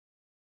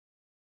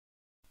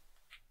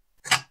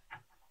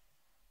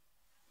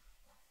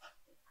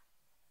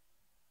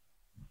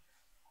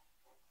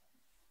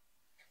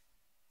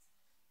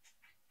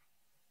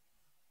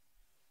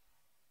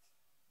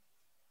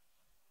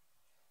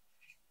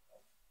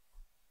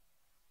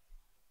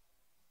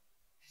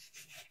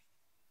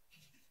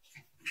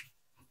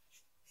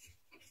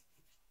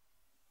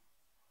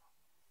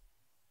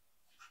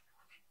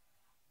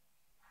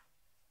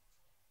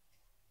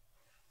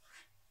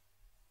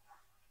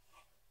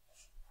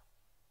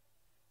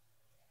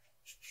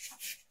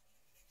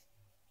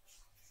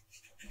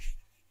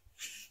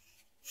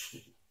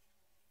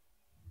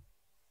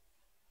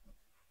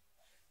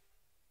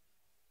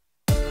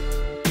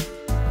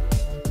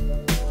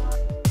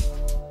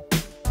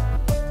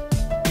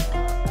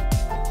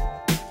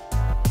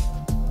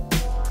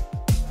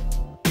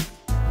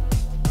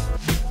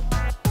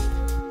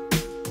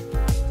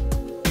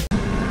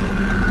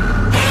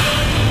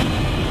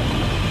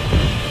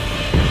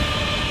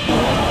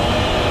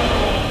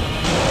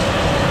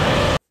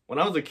when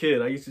I was a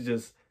kid, I used to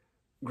just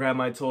grab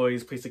my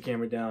toys, place the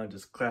camera down, and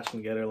just clash them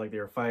together like they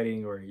were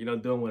fighting or, you know,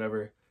 doing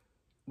whatever.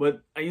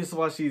 But I used to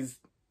watch these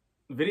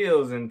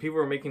videos and people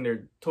were making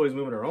their toys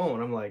move on their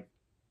own. I'm like,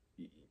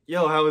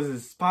 yo, how is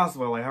this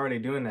possible? Like, how are they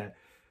doing that?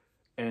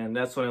 And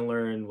that's when I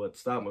learned what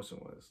stop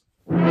motion was.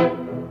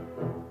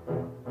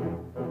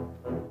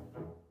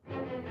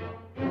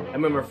 I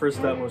remember my first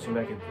stop motion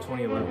back in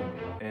 2011,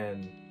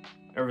 and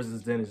ever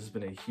since then, it's just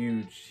been a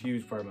huge,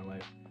 huge part of my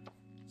life.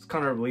 It's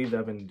kind of hard to believe that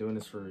I've been doing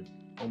this for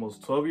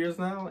almost 12 years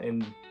now,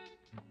 and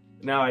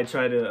now I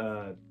try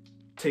to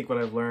take what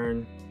I've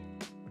learned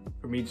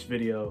from each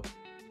video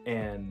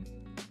and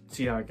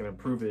see how I can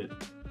improve it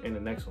in the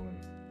next one.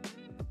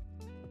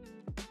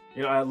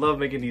 You know, I love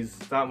making these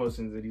stop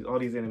motions and all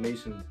these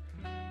animations,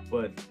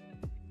 but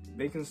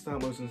making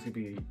stop motions can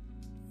be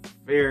a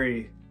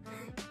very,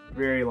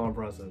 very long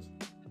process.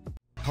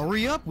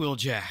 Hurry up,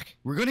 Wheeljack.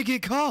 We're gonna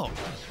get called.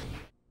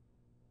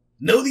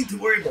 No need to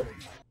worry about me.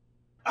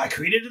 I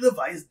created a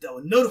device that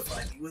will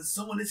notify me when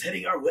someone is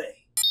heading our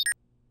way.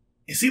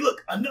 You see,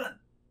 look, I'm done.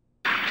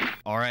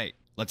 Alright,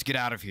 let's get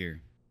out of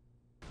here.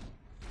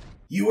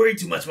 You worry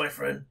too much, my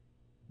friend.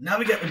 Now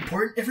we got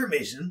important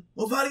information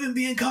without even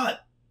being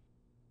caught.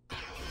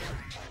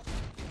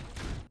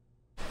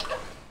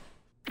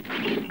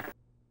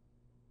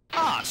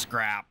 Ah,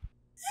 scrap.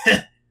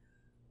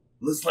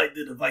 Looks like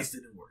the device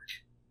didn't work.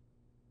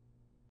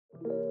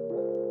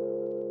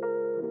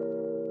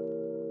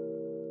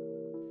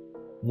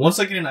 Once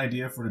I get an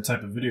idea for the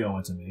type of video I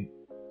want to make,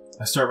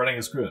 I start writing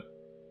a script.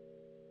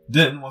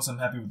 Then, once I'm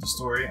happy with the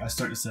story, I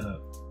start to set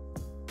up.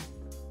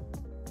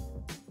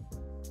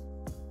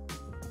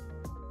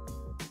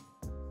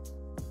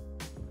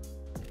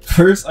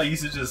 First, I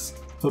used to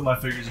just put my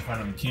figures in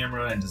front of the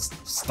camera and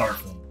just start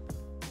filming.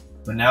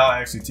 But now I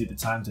actually take the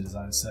time to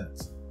design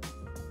sets.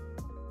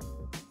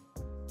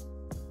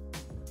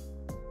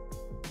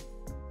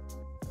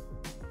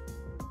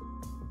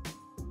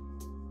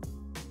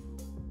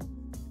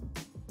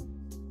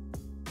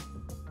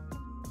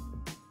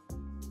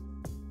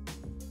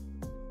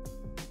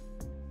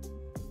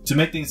 To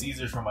make things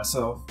easier for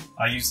myself,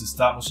 I use the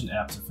stop motion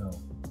app to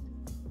film.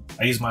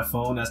 I use my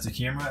phone as the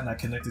camera and I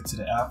connect it to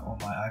the app on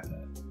my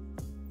iPad.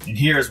 And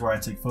here is where I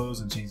take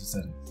photos and change the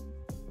settings.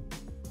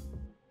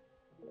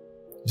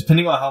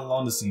 Depending on how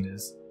long the scene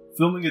is,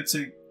 filming could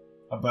take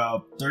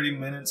about 30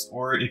 minutes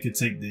or it could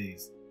take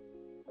days.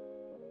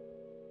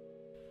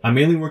 I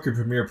mainly work in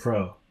Premiere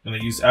Pro and I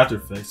use After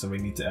Effects when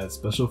I need to add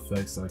special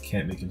effects that I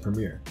can't make in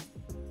Premiere.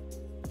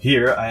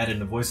 Here I add in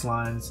the voice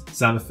lines,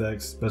 sound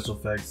effects, special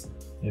effects,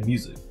 and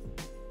music.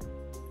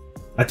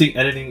 I think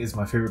editing is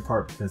my favorite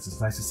part because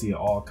it's nice to see it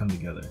all come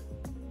together,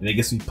 and it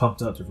gets me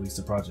pumped up to release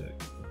the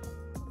project.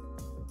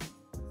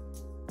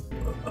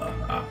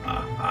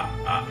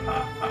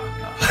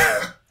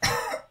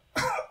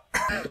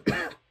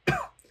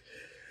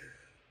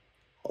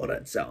 Oh,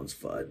 that sounds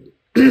fun.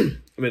 I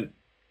mean,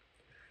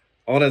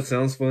 all that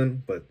sounds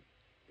fun, but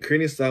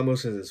creating stop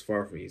motions is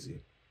far from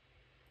easy.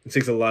 It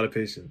takes a lot of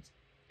patience,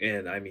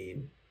 and I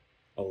mean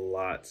a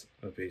lot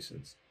of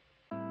patience.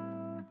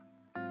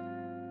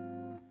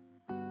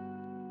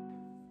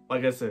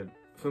 Like I said,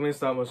 filming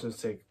stop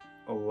motions take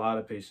a lot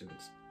of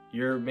patience.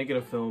 You're making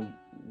a film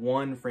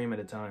one frame at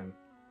a time.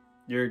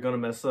 You're gonna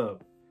mess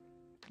up.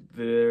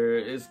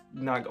 It's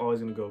not always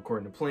gonna go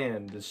according to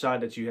plan. The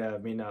shot that you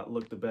have may not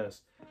look the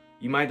best.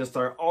 You might just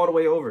start all the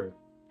way over.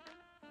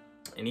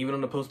 And even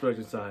on the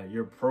post-production side,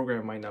 your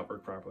program might not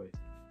work properly.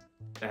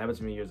 That happened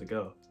to me years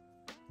ago.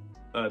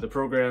 The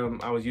program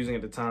I was using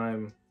at the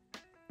time,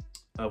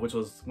 which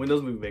was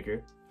Windows Movie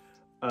Maker,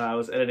 I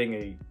was editing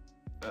a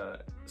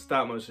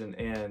stop motion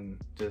and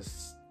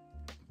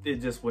it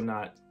just would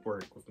not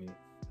work with me.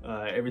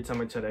 Every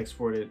time I tried to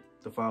export it,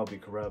 the file would be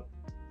corrupt,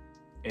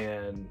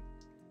 and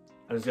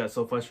I just got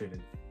so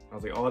frustrated. I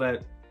was like, all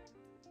that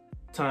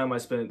time I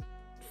spent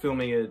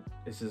filming it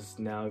is just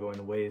now going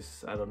to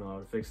waste. I don't know how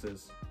to fix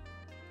this.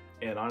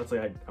 And honestly,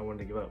 I wanted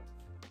to give up.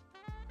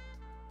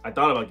 I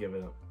thought about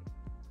giving up.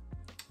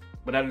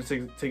 But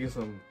after taking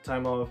some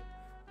time off,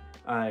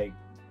 I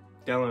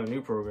downloaded a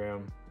new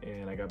program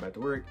and I got back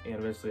to work, and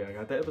eventually I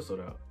got that episode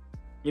out.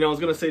 You know, I was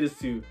gonna say this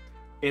to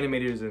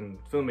animators and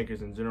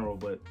filmmakers in general,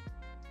 but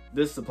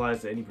this applies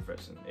to any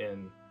profession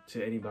and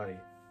to anybody.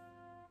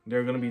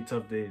 There are gonna be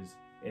tough days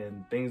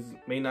and things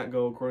may not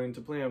go according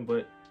to plan,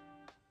 but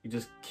you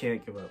just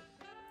can't give up,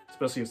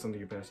 especially if it's something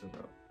you're passionate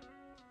about.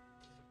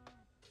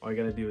 All you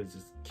gotta do is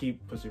just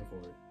keep pushing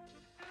forward.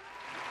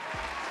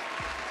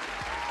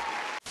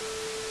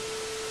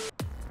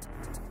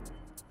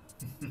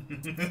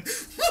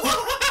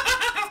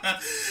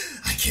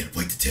 I can't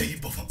wait to tear you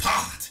both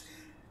apart.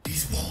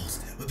 These walls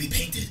will be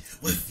painted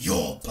with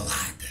your blood.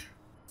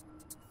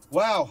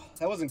 Wow,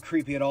 that wasn't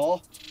creepy at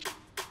all.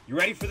 You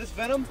ready for this,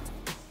 Venom?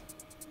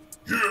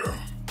 Yeah,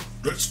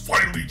 let's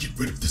finally get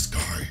rid of this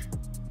guy.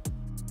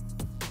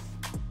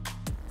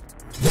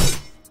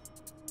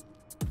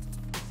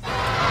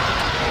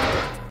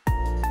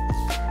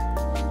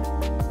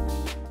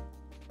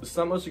 The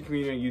stop motion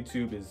community on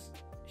YouTube is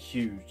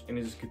huge, and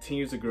it just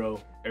continues to grow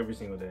every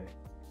single day.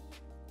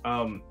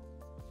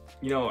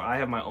 You know, I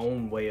have my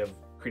own way of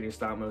creating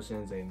stop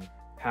motions and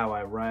how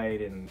I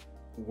write and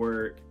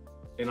work.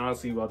 And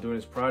honestly, while doing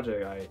this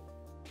project, I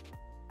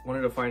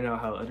wanted to find out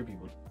how other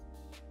people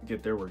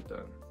get their work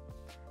done.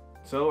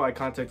 So I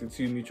contacted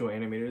 2 mutual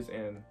animators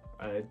and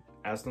I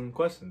asked them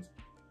questions.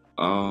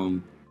 I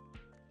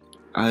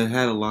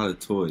had a lot of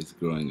toys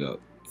growing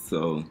up,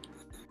 so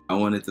I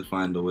wanted to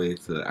find a way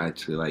to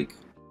actually like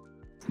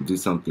do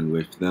something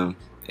with them,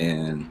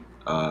 and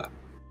I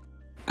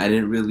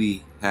didn't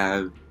really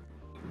have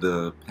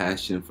the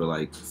passion for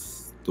like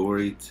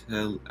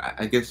storytelling.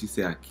 I guess you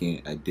say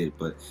I did,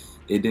 but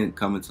it didn't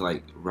come into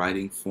like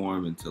writing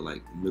form until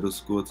like middle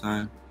school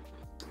time.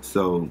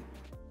 So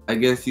I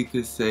guess you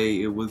could say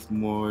it was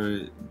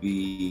more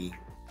the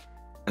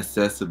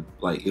accessible,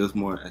 like it was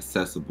more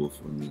accessible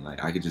for me.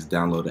 Like I could just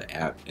download an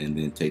app and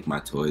then take my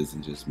toys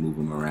and just move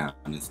them around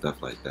and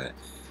stuff like that.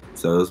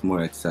 So it was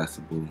more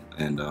accessible,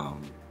 and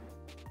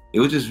it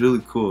was just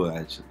really cool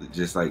actually,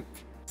 just like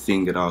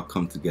seeing it all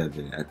come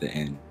together at the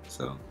end.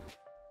 So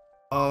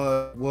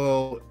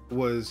well,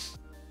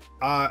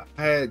 I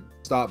had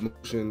stop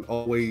motion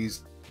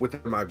always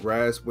within my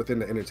grasp within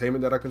the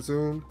entertainment that I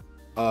consumed,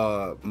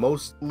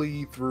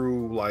 mostly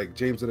through like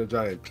James and the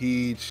Giant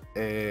Peach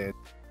and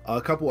a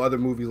couple other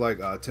movies like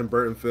Tim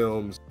Burton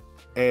films,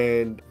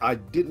 and I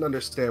didn't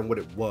understand what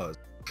it was,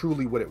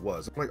 truly what it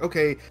was. I'm like,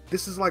 okay,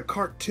 this is like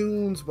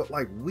cartoons, but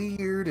like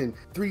weird and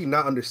 3D,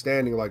 not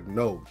understanding like,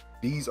 no,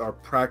 these are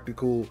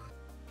practical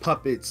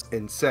puppets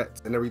and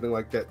sets and everything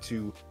like that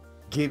to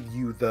give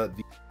you the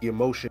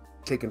emotion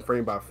taken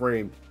frame by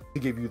frame, to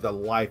give you the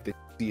life that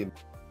you see in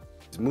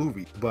this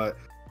movie. But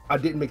I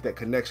didn't make that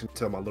connection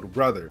until my little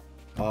brother,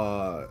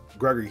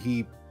 Gregory,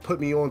 he put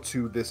me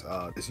onto this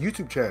this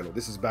YouTube channel.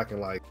 This is back in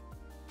like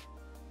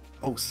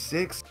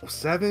 06,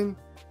 07,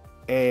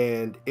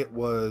 and it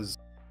was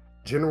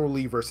General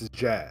Lee versus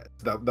Jazz.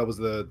 That was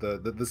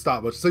the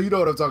stop motion. So you know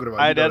what I'm talking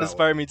about. That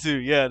inspired me too.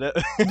 Yeah.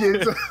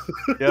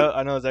 Yeah,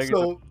 I know exactly.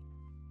 So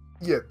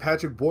yeah,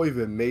 Patrick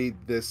Boyven made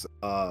this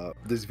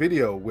this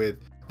video with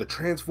the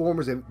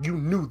Transformers, and you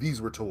knew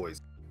these were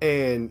toys,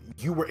 and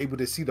you were able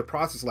to see the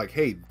process. Like,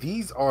 hey,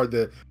 these are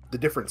the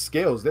different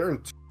scales. They're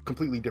in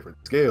completely different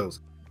scales.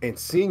 And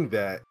seeing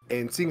that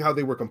and seeing how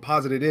they were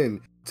composited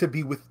in to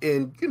be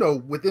within, you know,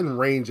 within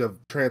range of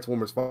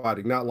Transformers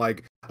fighting, not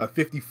like a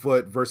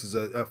 50-foot versus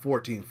a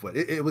 14-foot.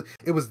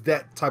 It was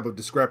that type of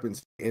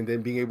discrepancy, and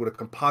then being able to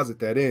composite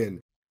that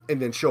in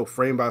and then show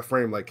frame by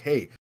frame, like,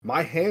 hey,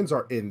 my hands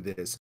are in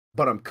this,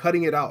 but I'm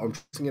cutting it out, I'm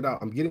tracing it out,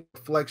 I'm getting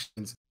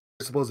reflections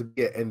they're supposed to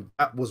get, and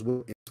that was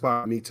what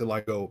inspired me to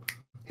like go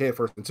head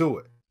first into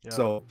it. Yeah.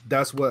 So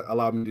that's what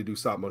allowed me to do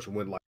stop motion,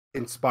 when like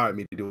inspired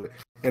me to do it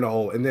in a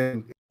whole. And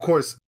then of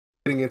course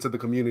getting into the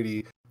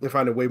community and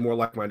finding way more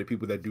like-minded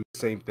people that do the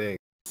same thing.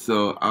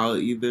 So I'll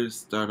either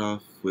start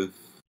off with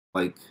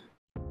like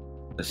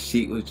a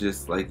sheet with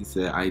just, like you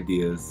said,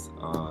 ideas,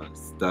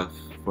 stuff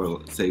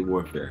for, say,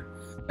 warfare.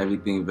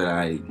 Everything that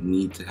I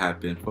need to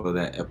happen for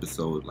that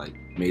episode, like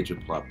major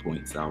plot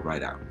points, I'll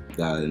write out.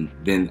 Then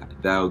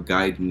that'll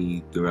guide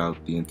me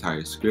throughout the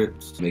entire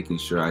script, making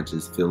sure I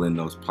just fill in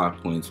those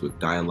plot points with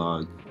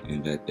dialogue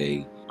and that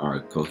they are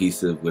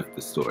cohesive with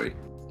the story.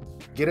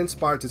 Get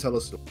inspired to tell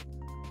a story.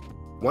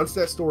 Once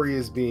that story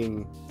is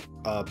being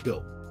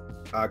built,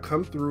 I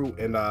come through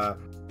and I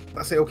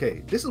say,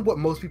 okay, this is what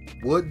most people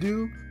would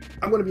do.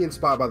 I'm going to be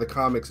inspired by the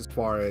comics as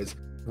far as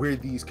where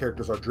these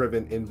characters are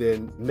driven, and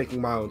then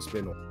making my own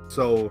spin on it.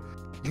 So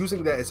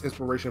using that as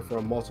inspiration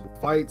from multiple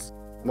fights,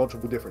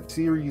 multiple different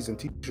series and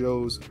TV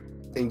shows,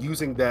 and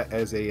using that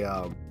as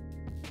a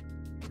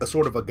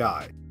sort of a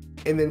guide,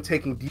 and then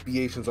taking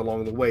deviations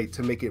along the way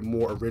to make it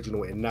more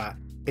original and not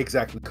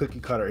exactly cookie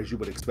cutter as you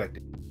would expect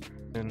it.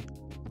 And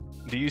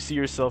do you see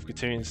yourself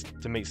continuing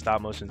to make stop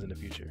motions in the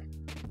future?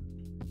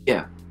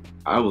 Yeah,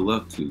 I would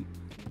love to,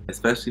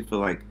 especially for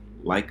like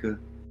Leica.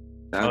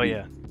 That'd be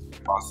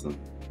awesome.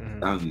 Mm-hmm.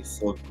 That would be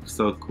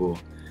so cool.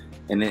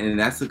 And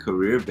that's a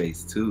career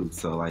base too.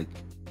 So like,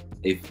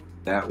 if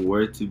that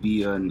were to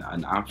be an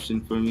option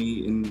for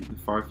me in the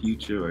far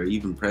future or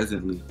even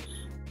presently,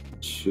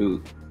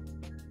 shoot,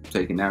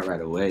 taking that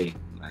right away.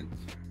 Like,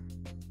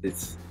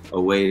 it's a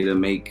way to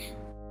make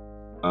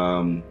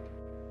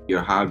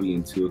your hobby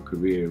into a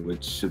career,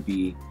 which should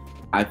be,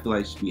 I feel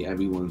like, should be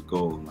everyone's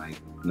goal. Like,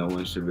 no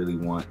one should really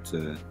want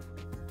to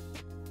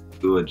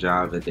do a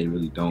job that they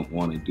really don't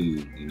want to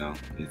do. You know,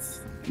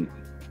 it's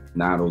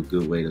not a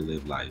good way to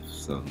live life.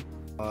 So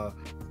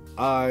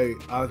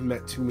I've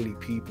met too many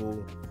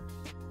people,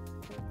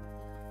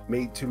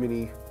 made too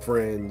many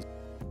friends,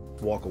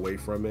 walk away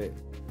from it,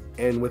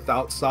 and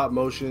without stop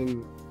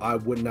motion I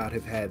would not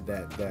have had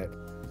that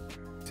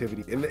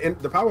activity. And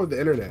the power of the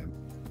internet,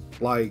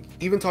 like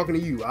even talking to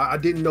you, I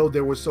didn't know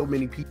there were so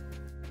many people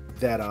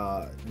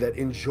that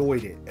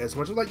enjoyed it as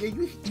much. Like, yeah,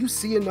 you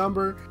see a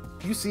number,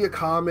 you see a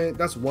comment,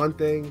 that's one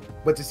thing,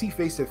 but to see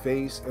face to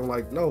face and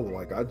like, no,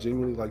 like I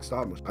genuinely like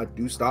stop motion, I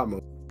do stop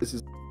motion, this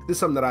is this is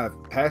something that I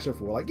have passion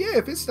for. Like, yeah,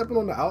 if it's stepping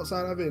on the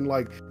outside of it and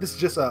like this is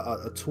just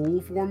a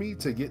tool for me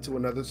to get to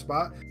another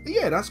spot,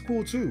 yeah, that's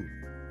cool too.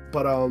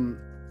 But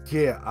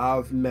yeah,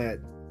 I've met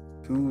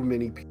too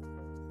many people,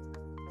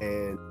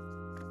 and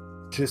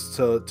just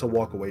to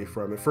walk away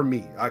from it. For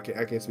me, I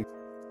can't speak.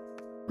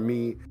 For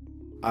me,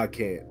 I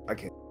can't.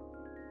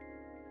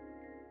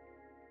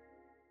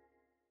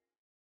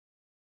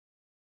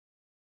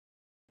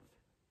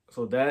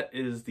 So that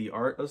is the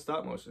art of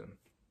stop motion.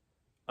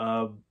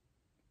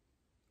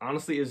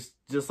 Honestly, it's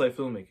just like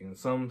filmmaking.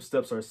 Some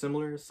steps are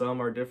similar,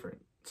 some are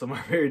different. Some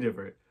are very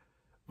different.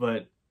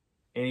 But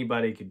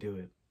anybody could do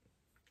it.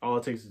 All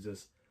it takes is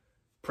just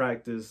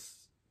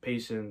practice,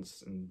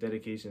 patience, and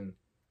dedication.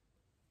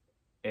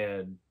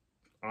 And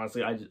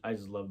honestly, I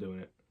just love doing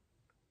it.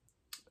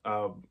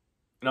 And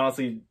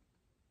honestly,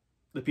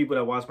 the people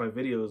that watch my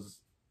videos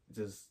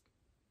just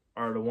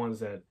are the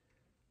ones that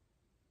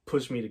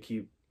push me to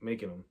keep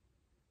making them.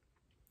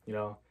 You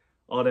know,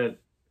 all that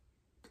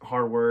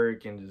hard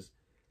work and just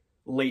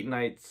late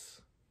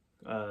nights.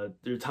 There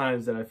are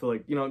times that I feel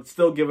like, you know,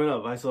 still giving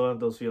up. I still have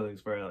those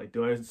feelings where like,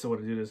 do I still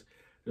want to do this?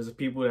 There's the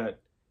people that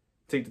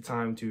take the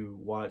time to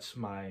watch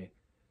my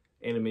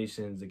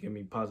animations and give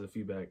me positive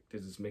feedback to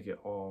just make it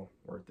all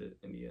worth it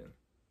in the end.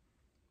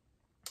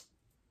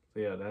 So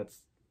yeah,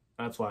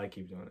 that's why I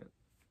keep doing it.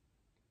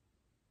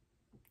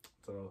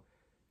 So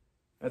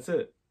that's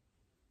it.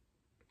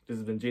 This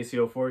has been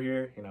JCO4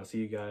 here, and I'll see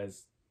you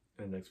guys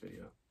in the next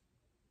video.